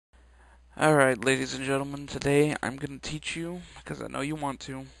Alright, ladies and gentlemen, today I'm going to teach you, because I know you want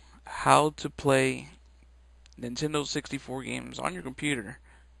to, how to play Nintendo 64 games on your computer,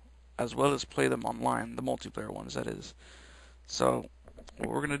 as well as play them online, the multiplayer ones, that is. So, what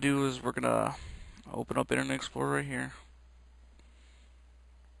we're going to do is we're going to open up Internet Explorer right here.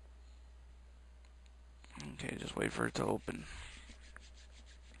 Okay, just wait for it to open.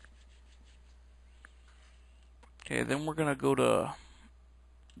 Okay, then we're going to go to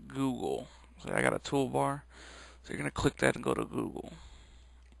Google. So I got a toolbar, so you're going to click that and go to Google.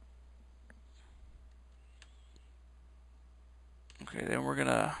 Okay, then we're going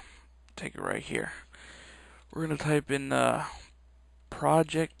to take it right here. We're going to type in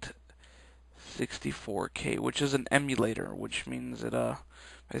Project64K, which is an emulator, which means it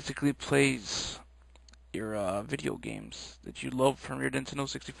basically plays your video games that you love from your Nintendo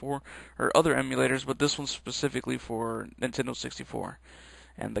 64 or other emulators, but this one's specifically for Nintendo 64.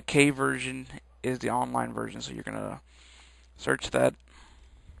 And the K version is the online version, so you're gonna search that.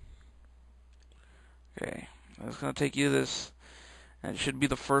 Okay, it's gonna take you to this, and it should be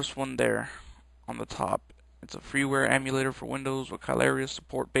the first one there on the top. It's a freeware emulator for Windows with hilarious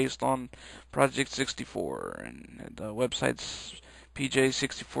support based on Project64, and the website's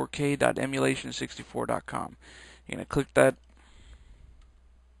pj64k.emulation64.com. You're going to click that.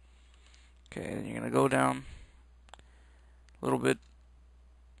 Okay, and you're going to go down a little bit,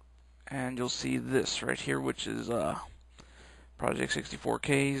 and you'll see this right here, which is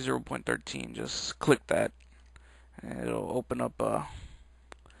Project64K 0.13. Just click that, and it'll open up a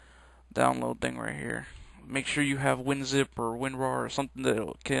download thing right here. Make sure you have WinZip or WinRAR or something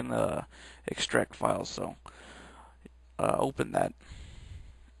that can extract files. So open that,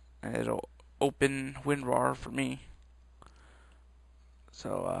 and it'll open WinRAR for me.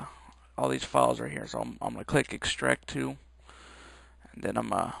 So all these files right here. So I'm gonna click extract to, and then I'm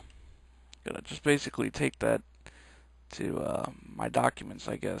gonna just basically take that to my documents,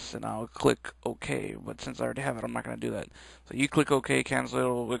 I guess, and I'll click OK. But since I already have it, I'm not gonna do that. So you click OK, cancel it,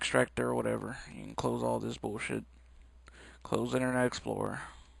 it'll extract there or whatever. You can close all this bullshit. Close Internet Explorer.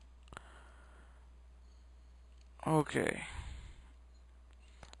 Okay.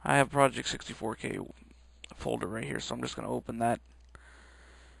 I have Project64K folder right here, so I'm just gonna open that.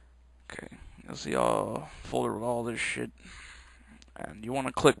 Okay, you'll see a folder with all this shit, and you want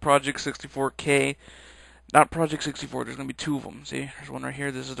to click Project64K, not Project64. There's gonna be two of them. See, there's one right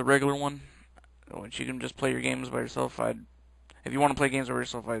here. This is the regular one, which you can just play your games by yourself. If you want to play games by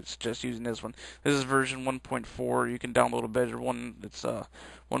yourself, I suggest using this one. This is version 1.4. You can download a better one. It's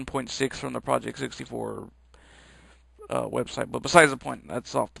 1.6 from the Project64 website. But besides the point,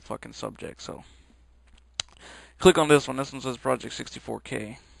 that's off the fucking subject. So click on this one. This one says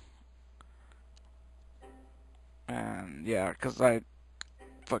Project64K. And yeah, because I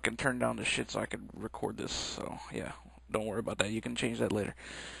fucking turned down the shit so I could record this. So yeah, don't worry about that. You can change that later.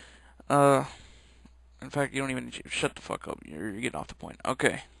 Uh, in fact, you don't even shut the fuck up. You're getting off the point.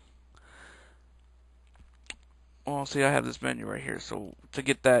 Okay. Well, see, I have this menu right here. So to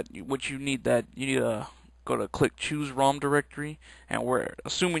get that, what you need you need to go to click choose ROM directory, and we're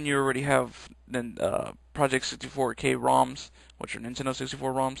assuming you already have then Project64K ROMs, which are Nintendo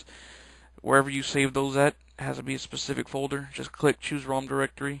 64 ROMs. Wherever you save those at has to be a specific folder. Just click choose ROM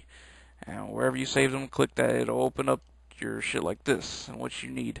directory, and wherever you save them, click that. It'll open up your shit like this and what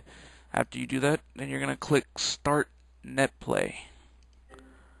you need. After you do that, then you're gonna click start netplay.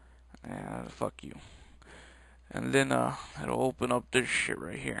 Fuck you. And then it'll open up this shit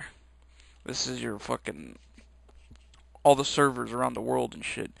right here. This is your fucking all the servers around the world and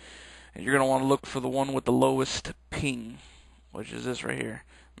shit. And you're gonna want to look for the one with the lowest ping, which is this right here.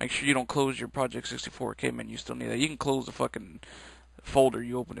 Make sure you don't close your Project64K menu. You still need that. You can close the fucking folder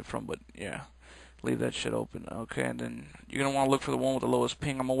you open it from, but yeah, leave that shit open. Okay, and then you're gonna want to look for the one with the lowest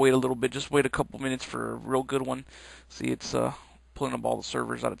ping. I'm gonna wait a little bit. Just wait a couple minutes for a real good one. See, it's pulling up all the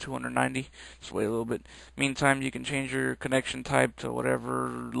servers out of 290. Just wait a little bit. Meantime, you can change your connection type to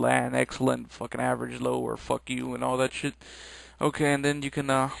whatever, LAN, excellent, fucking average, low, or fuck you, and all that shit. Okay, and then you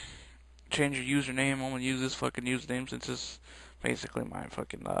can change your username. I'm gonna use this fucking username since it's basically my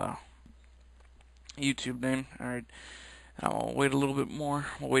fucking YouTube name. Alright, I'll wait a little bit more.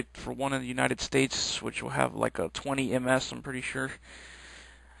 I'll wait for one in the United States, which will have like a 20 ms, I'm pretty sure.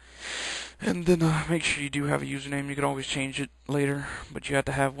 And then make sure you do have a username. You can always change it later, but you have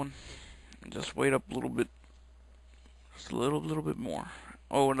to have one. And just wait up a little bit, just a little bit more.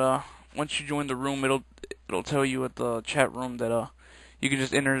 Oh, and once you join the room, it'll tell you at the chat room that you can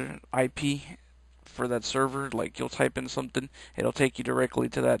just enter IP for that server. Like, you'll type in something, it'll take you directly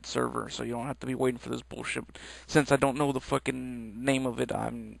to that server, so you don't have to be waiting for this bullshit. Since I don't know the fucking name of it,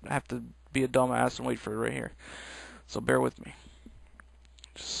 I have to be a dumbass and wait for it right here. So bear with me.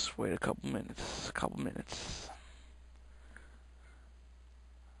 Just wait a couple minutes. A couple minutes.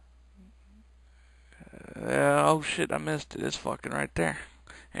 Oh shit, I missed it. It's fucking right there.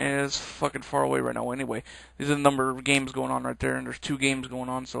 And it's fucking far away right now anyway. These are the number of games going on right there, and there's 2 games going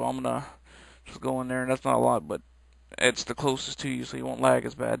on, so I'm gonna just go in there, and that's not a lot, but it's the closest to you, so you won't lag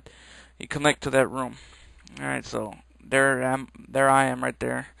as bad. You connect to that room. Alright, so there I am right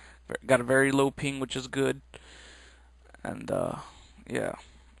there. Got a very low ping, which is good. And yeah.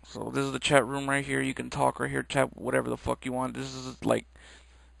 So this is the chat room right here. You can talk right here, chat whatever the fuck you want. This is like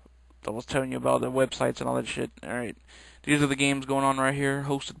I was telling you about the websites and all that shit. Alright. These are the games going on right here,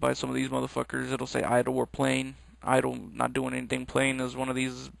 hosted by some of these motherfuckers. It'll say idle or playing. Idle, not doing anything. Playing is one of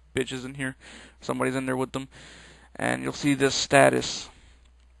these bitches in here. Somebody's in there with them. And you'll see this status.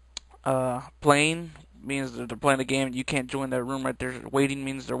 Playing means that they're playing the game and you can't join that room right there. Waiting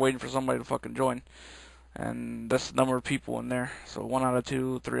means they're waiting for somebody to fucking join. And that's the number of people in there. So 1 out of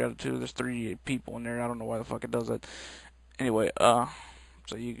 2, 3 out of 2, there's 3 people in there. I don't know why the fuck it does that. Anyway,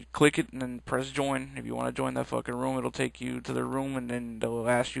 so you click it and then press join. If you want to join that fucking room, it'll take you to their room and then they'll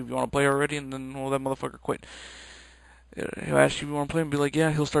ask you if you want to play already, and then, well, that motherfucker quit. He'll ask you if you want to play and be like,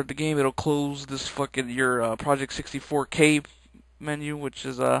 yeah, he'll start the game. It'll close this fucking, your Project64K menu, which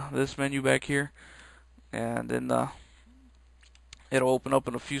is this menu back here. And then it'll open up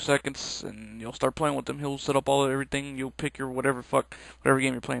in a few seconds, and you'll start playing with them. He'll set up everything. You'll pick your whatever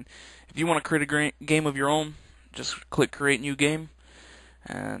game you're playing. If you want to create a game of your own, just click create new game,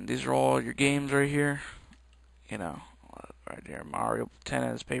 and these are all your games right here. You know, right there, Mario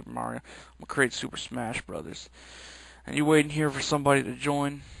Tennis, Paper Mario. I'm gonna create Super Smash Brothers, and you waiting here for somebody to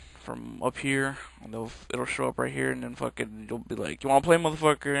join from up here, and it'll show up right here, and then fucking you'll be like, you want to play,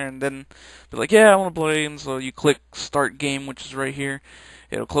 motherfucker? And then be like, yeah, I want to play. And so you click start game, which is right here.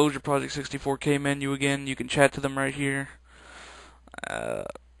 It'll close your Project64K menu again. You can chat to them right here, and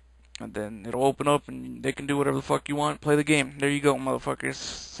then it'll open up, and they can do whatever the fuck you want. Play the game. There you go, motherfuckers.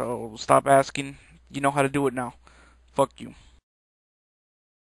 So stop asking. You know how to do it now. Fuck you.